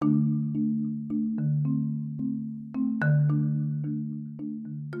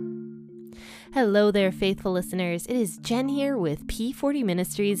Hello there, faithful listeners. It is Jen here with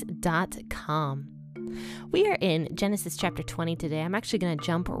P40ministries.com. We are in Genesis chapter 20 today. I'm actually going to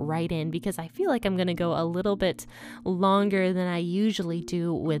jump right in because I feel like I'm going to go a little bit longer than I usually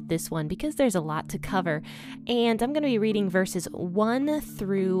do with this one because there's a lot to cover. And I'm going to be reading verses 1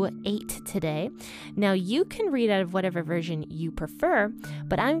 through 8 today. Now, you can read out of whatever version you prefer,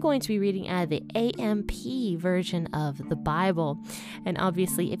 but I'm going to be reading out of the AMP version of the Bible. And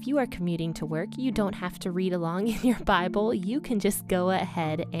obviously, if you are commuting to work, you don't have to read along in your Bible. You can just go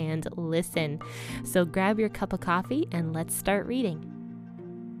ahead and listen. So grab your cup of coffee and let's start reading.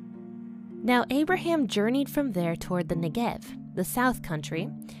 Now Abraham journeyed from there toward the Negev, the south country,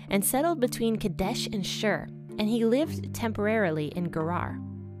 and settled between Kadesh and Shur, and he lived temporarily in Gerar.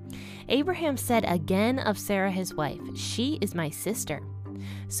 Abraham said again of Sarah his wife, "She is my sister."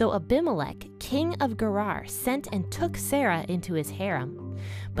 So Abimelech, king of Gerar, sent and took Sarah into his harem.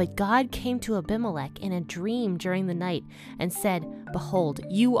 But God came to Abimelech in a dream during the night and said, "Behold,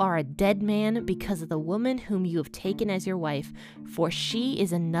 you are a dead man because of the woman whom you have taken as your wife, for she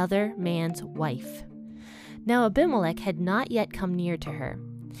is another man's wife." Now Abimelech had not yet come near to her.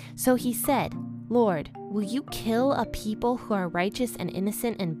 So he said, "Lord, will you kill a people who are righteous and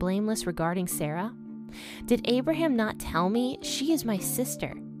innocent and blameless regarding Sarah? Did Abraham not tell me, 'She is my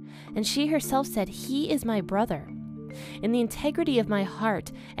sister'? And she herself said, 'He is my brother.' In the integrity of my heart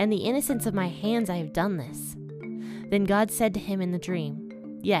and the innocence of my hands I have done this." Then God said to him in the dream,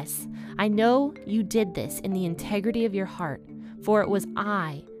 "Yes, I know you did this in the integrity of your heart, for it was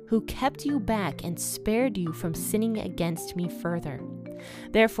I who kept you back and spared you from sinning against me further.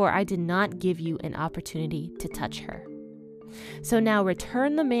 Therefore I did not give you an opportunity to touch her. So now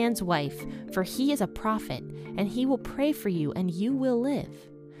return the man's wife, for he is a prophet, and he will pray for you, and you will live.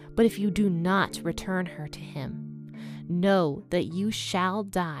 But if you do not return her to him, know that you shall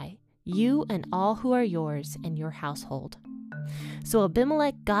die, you and all who are yours and your household." So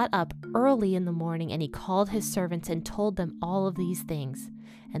Abimelech got up early in the morning, and he called his servants and told them all of these things,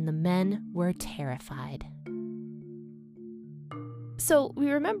 and the men were terrified. So we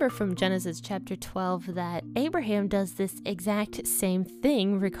remember from Genesis chapter 12 that Abraham does this exact same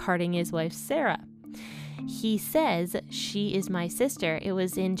thing regarding his wife Sarah. He says, "She is my sister." It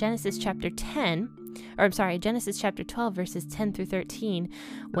was in Genesis chapter 12, verses 10 through 13,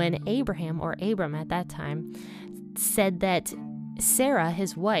 when Abraham, or Abram at that time, said that Sarah,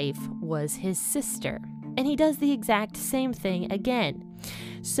 his wife, was his sister. And he does the exact same thing again.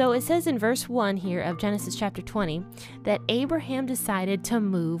 So it says in verse 1 here of Genesis chapter 20 that Abraham decided to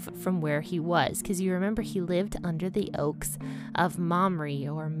move from where he was, because you remember he lived under the oaks of Mamre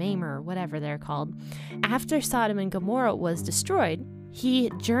or Mamre, whatever they're called. After Sodom and Gomorrah was destroyed, he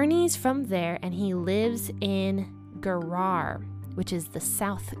journeys from there and he lives in Gerar, which is the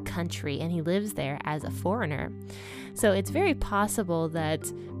south country, and he lives there as a foreigner. So it's very possible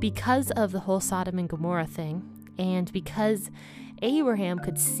that because of the whole Sodom and Gomorrah thing, and because Abraham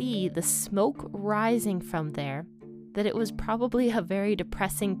could see the smoke rising from there, that it was probably a very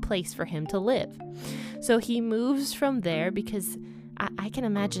depressing place for him to live. So he moves from there because I can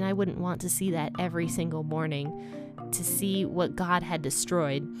imagine I wouldn't want to see that every single morning, to see what God had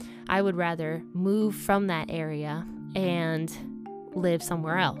destroyed. I would rather move from that area and live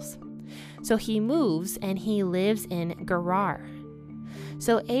somewhere else. So he moves and he lives in Gerar.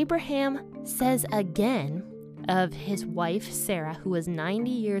 So Abraham says again of his wife Sarah, who was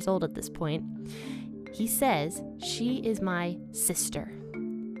 90 years old at this point, he says, "She is my sister."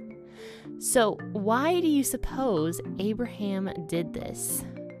 So why do you suppose Abraham did this?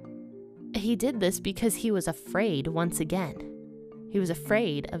 He did this because he was afraid once again. He was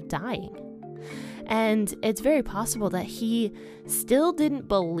afraid of dying. And it's very possible that he still didn't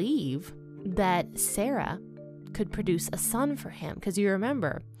believe that Sarah could produce a son for him. Because you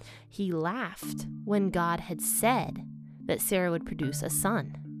remember, he laughed when God had said that Sarah would produce a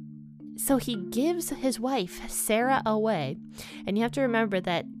son. So he gives his wife Sarah away. And you have to remember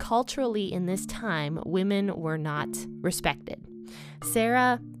that culturally in this time, women were not respected.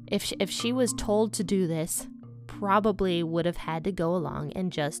 Sarah, if she was told to do this, probably would have had to go along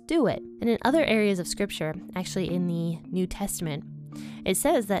and just do it. And in other areas of scripture, actually in the New Testament, it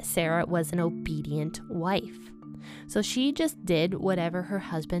says that Sarah was an obedient wife. So she just did whatever her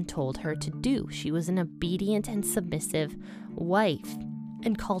husband told her to do. She was an obedient and submissive wife.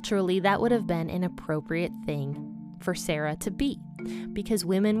 And culturally, that would have been an appropriate thing for Sarah to be, because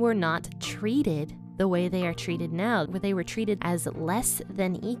women were not treated the way they are treated now, where they were treated as less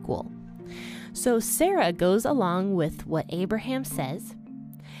than equal. So Sarah goes along with what Abraham says,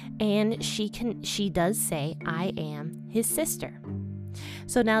 and she does say, "I am his sister."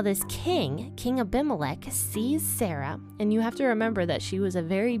 So now this king, King Abimelech, sees Sarah, and you have to remember that she was a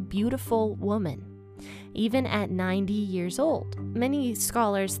very beautiful woman, even at 90 years old. Many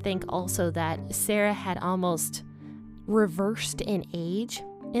scholars think also that Sarah had almost reversed in age,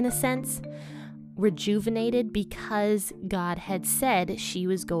 in a sense, rejuvenated, because God had said she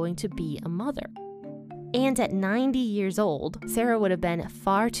was going to be a mother. And at 90 years old, Sarah would have been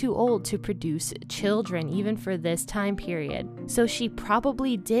far too old to produce children, even for this time period. So she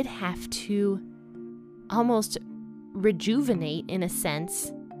probably did have to almost rejuvenate, in a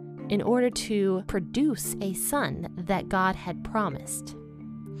sense, in order to produce a son that God had promised.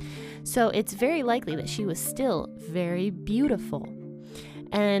 So it's very likely that she was still very beautiful.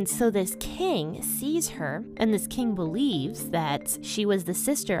 And so this king sees her, and this king believes that she was the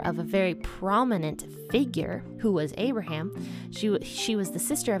sister of a very prominent figure who was Abraham. She was the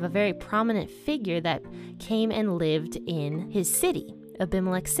sister of a very prominent figure that came and lived in his city,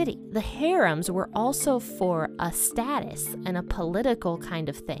 Abimelech city. The harems were also for a status and a political kind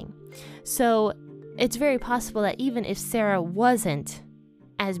of thing. So it's very possible that even if Sarah wasn't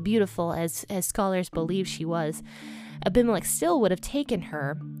as beautiful as scholars believe she was, Abimelech still would have taken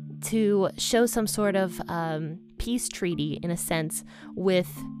her to show some sort of peace treaty, in a sense,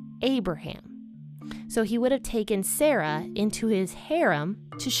 with Abraham. So he would have taken Sarah into his harem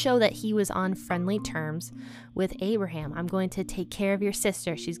to show that he was on friendly terms with Abraham. I'm going to take care of your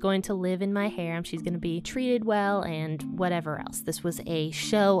sister. She's going to live in my harem. She's going to be treated well and whatever else. This was a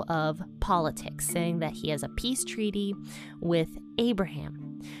show of politics, saying that he has a peace treaty with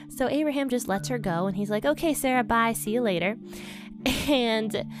Abraham. So Abraham just lets her go, and he's like, okay, Sarah, bye, see you later.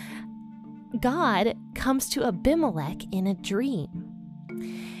 And God comes to Abimelech in a dream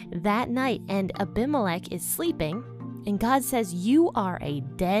that night, and Abimelech is sleeping, and God says, you are a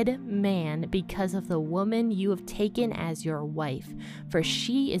dead man because of the woman you have taken as your wife, for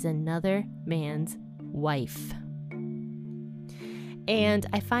she is another man's wife. And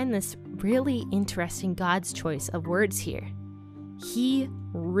I find this really interesting, God's choice of words here. He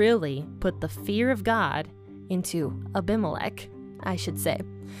really put the fear of God into Abimelech, I should say,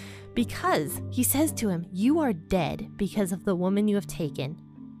 because he says to him, you are dead because of the woman you have taken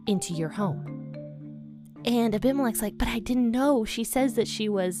into your home. And Abimelech's like, but I didn't know. She said that she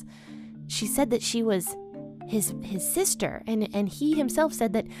was his sister, and he himself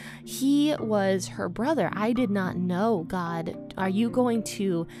said that he was her brother. I did not know. God, are you going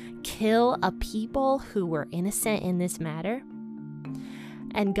to kill a people who were innocent in this matter?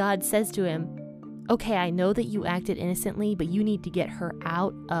 And God says to him, okay, I know that you acted innocently, but you need to get her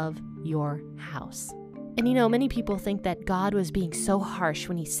out of your house. And many people think that God was being so harsh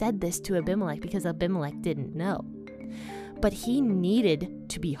when he said this to Abimelech because Abimelech didn't know. But he needed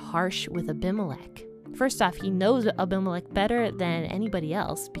to be harsh with Abimelech. First off, he knows Abimelech better than anybody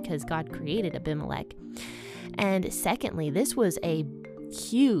else because God created Abimelech. And secondly, this was a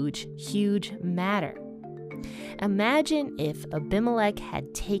huge, huge matter. Imagine if Abimelech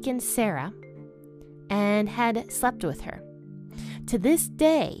had taken Sarah and had slept with her. To this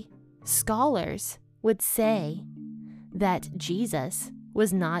day, scholars would say that Jesus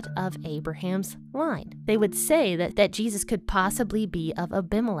was not of Abraham's line. They would say that Jesus could possibly be of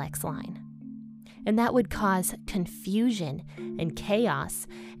Abimelech's line. And that would cause confusion and chaos,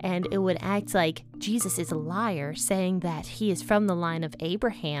 and it would act like Jesus is a liar, saying that he is from the line of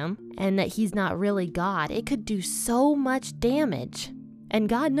Abraham and that he's not really God. It could do so much damage. And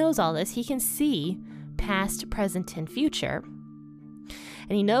God knows all this. He can see past, present, and future.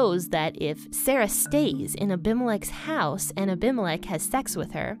 And he knows that if Sarah stays in Abimelech's house and Abimelech has sex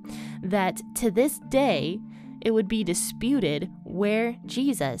with her, that to this day it would be disputed where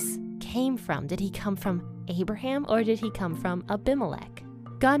Jesus came from. Did he come from Abraham or did he come from Abimelech?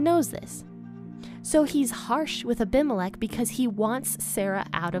 God knows this. So he's harsh with Abimelech because he wants Sarah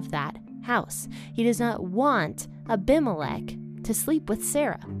out of that house. He does not want Abimelech to sleep with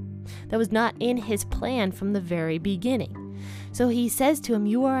Sarah. That was not in his plan from the very beginning. So he says to him,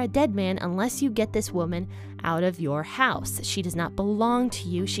 you are a dead man unless you get this woman out of your house. She does not belong to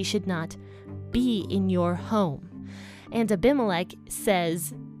you. She should not be in your home. And Abimelech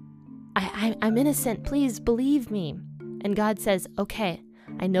says, I'm innocent. Please believe me. And God says, okay,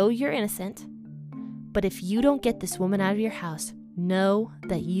 I know you're innocent, but if you don't get this woman out of your house, know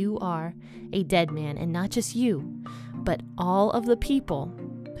that you are a dead man, and not just you, but all of the people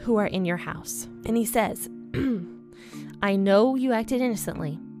who are in your house. And he says, I know you acted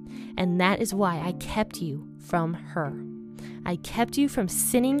innocently, and that is why I kept you from her. I kept you from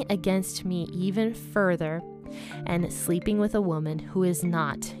sinning against me even further and sleeping with a woman who is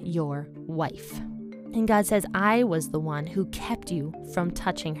not your wife. And God says, I was the one who kept you from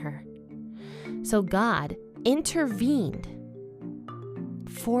touching her. So God intervened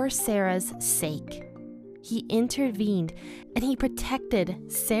for Sarah's sake. He intervened and he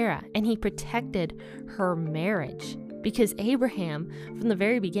protected Sarah and he protected her marriage. Because Abraham, from the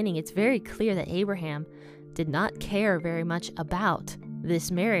very beginning, it's very clear that Abraham did not care very much about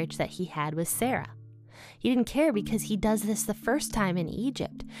this marriage that he had with Sarah. He didn't care because he does this the first time in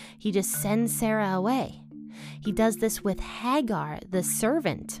Egypt. He just sends Sarah away. He does this with Hagar, the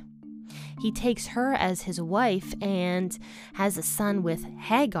servant. He takes her as his wife and has a son with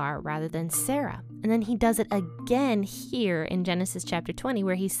Hagar rather than Sarah. And then he does it again here in Genesis chapter 20,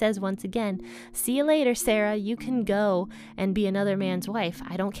 where he says once again, see you later, Sarah. You can go and be another man's wife.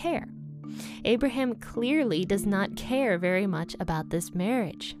 I don't care. Abraham clearly does not care very much about this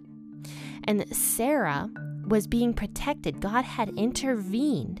marriage. And Sarah was being protected. God had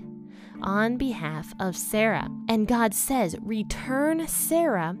intervened on behalf of Sarah. And God says, return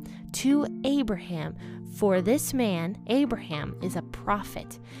Sarah to Abraham, for this man, Abraham, is a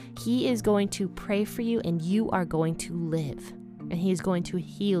prophet. He is going to pray for you and you are going to live, and he is going to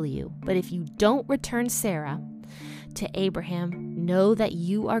heal you. But if you don't return Sarah to Abraham, know that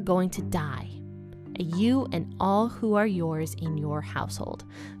you are going to die, you and all who are yours in your household.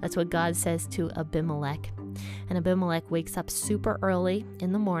 That's what God says to Abimelech. And Abimelech wakes up super early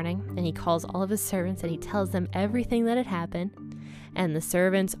in the morning and he calls all of his servants and he tells them everything that had happened. And the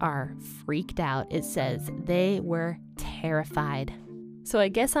servants are freaked out. It says they were terrified. So I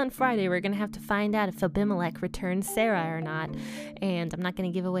guess on Friday we're going to have to find out if Abimelech returns Sarah or not. And I'm not going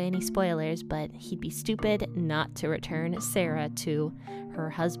to give away any spoilers, but he'd be stupid not to return Sarah to her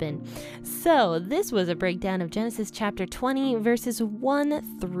husband. So this was a breakdown of Genesis chapter 20, verses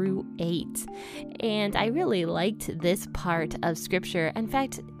 1 through 8. And I really liked this part of scripture. In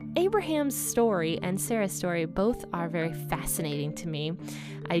fact, Abraham's story and Sarah's story both are very fascinating to me.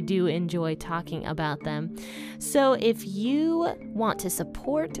 I do enjoy talking about them. So if you want to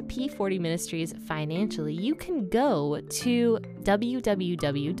support P40 Ministries financially, you can go to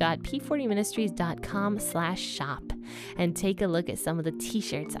www.p40ministries.com/shop and take a look at some of the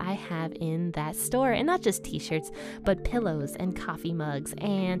t-shirts I have in that store. And not just t-shirts, but pillows and coffee mugs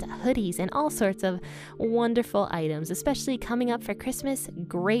and hoodies and all sorts of wonderful items, especially coming up for Christmas.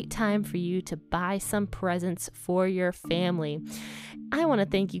 Great time for you to buy some presents for your family. I want to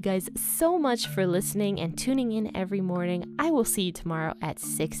thank you guys so much for listening and tuning in every morning. I will see you tomorrow at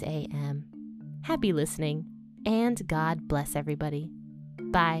 6 a.m. Happy listening, and God bless everybody.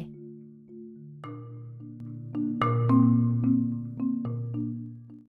 Bye.